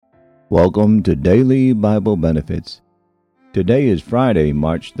Welcome to Daily Bible Benefits. Today is Friday,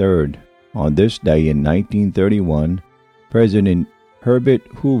 March 3rd. On this day in 1931, President Herbert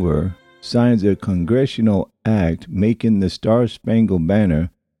Hoover signs a congressional act making the Star-Spangled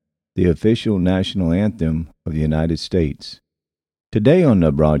Banner the official national anthem of the United States. Today on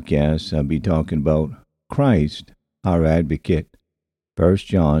the broadcast, I'll be talking about Christ, our advocate. 1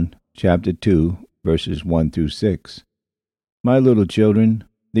 John chapter 2, verses 1 through 6. My little children,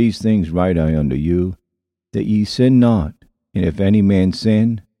 these things write I unto you, that ye sin not. And if any man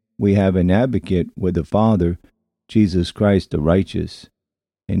sin, we have an advocate with the Father, Jesus Christ the righteous.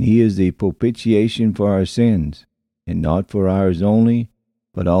 And he is the propitiation for our sins, and not for ours only,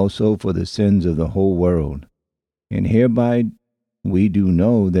 but also for the sins of the whole world. And hereby we do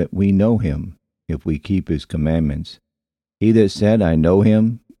know that we know him, if we keep his commandments. He that said, I know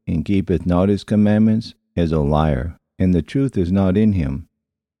him, and keepeth not his commandments, is a liar, and the truth is not in him.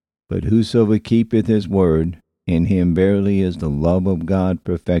 But whoso keepeth his word, in him verily is the love of God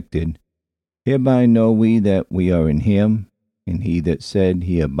perfected. Hereby know we that we are in him, and he that said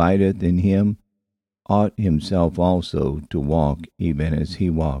he abideth in him ought himself also to walk even as he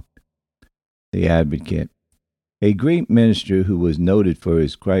walked. The Advocate. A great minister who was noted for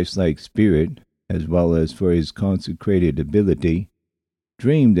his Christ-like spirit, as well as for his consecrated ability,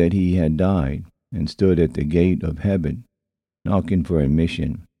 dreamed that he had died, and stood at the gate of heaven, knocking for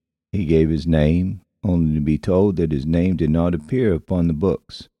admission. He gave his name, only to be told that his name did not appear upon the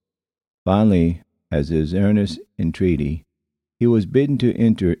books. Finally, as his earnest entreaty, he was bidden to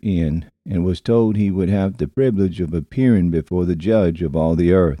enter in, and was told he would have the privilege of appearing before the judge of all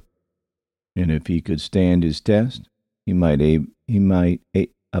the earth. And if he could stand his test, he might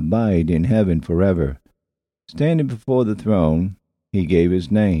abide in heaven forever. Standing before the throne, he gave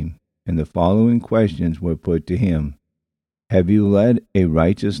his name, and the following questions were put to him. Have you led a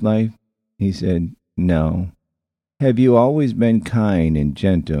righteous life? He said, No. Have you always been kind and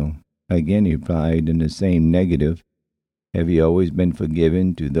gentle? Again he replied in the same negative. Have you always been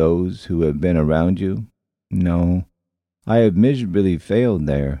forgiving to those who have been around you? No. I have miserably failed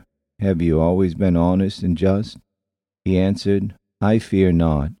there. Have you always been honest and just? He answered, I fear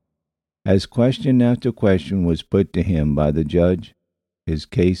not. As question after question was put to him by the judge, his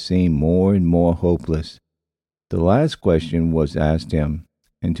case seemed more and more hopeless. The last question was asked him,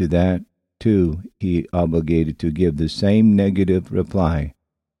 and to that, too, he obligated to give the same negative reply.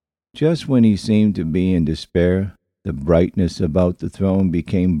 Just when he seemed to be in despair, the brightness about the throne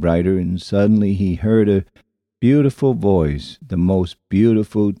became brighter, and suddenly he heard a beautiful voice, the most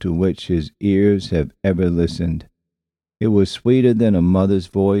beautiful to which his ears have ever listened. It was sweeter than a mother's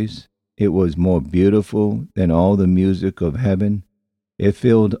voice. It was more beautiful than all the music of heaven. It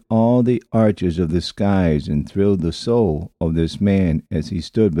filled all the arches of the skies and thrilled the soul of this man as he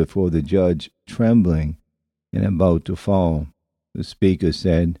stood before the judge, trembling and about to fall. The speaker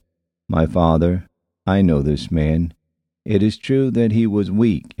said, My father, I know this man. It is true that he was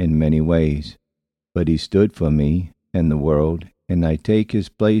weak in many ways, but he stood for me and the world, and I take his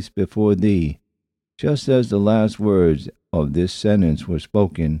place before thee. Just as the last words of this sentence were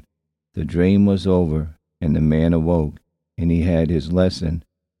spoken, the dream was over, and the man awoke, and he had his lesson,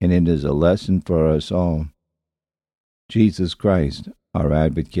 and it is a lesson for us all. Jesus Christ, our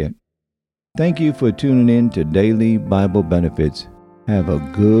advocate. Thank you for tuning in to Daily Bible Benefits. Have a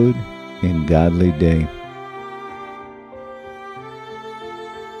good and godly day.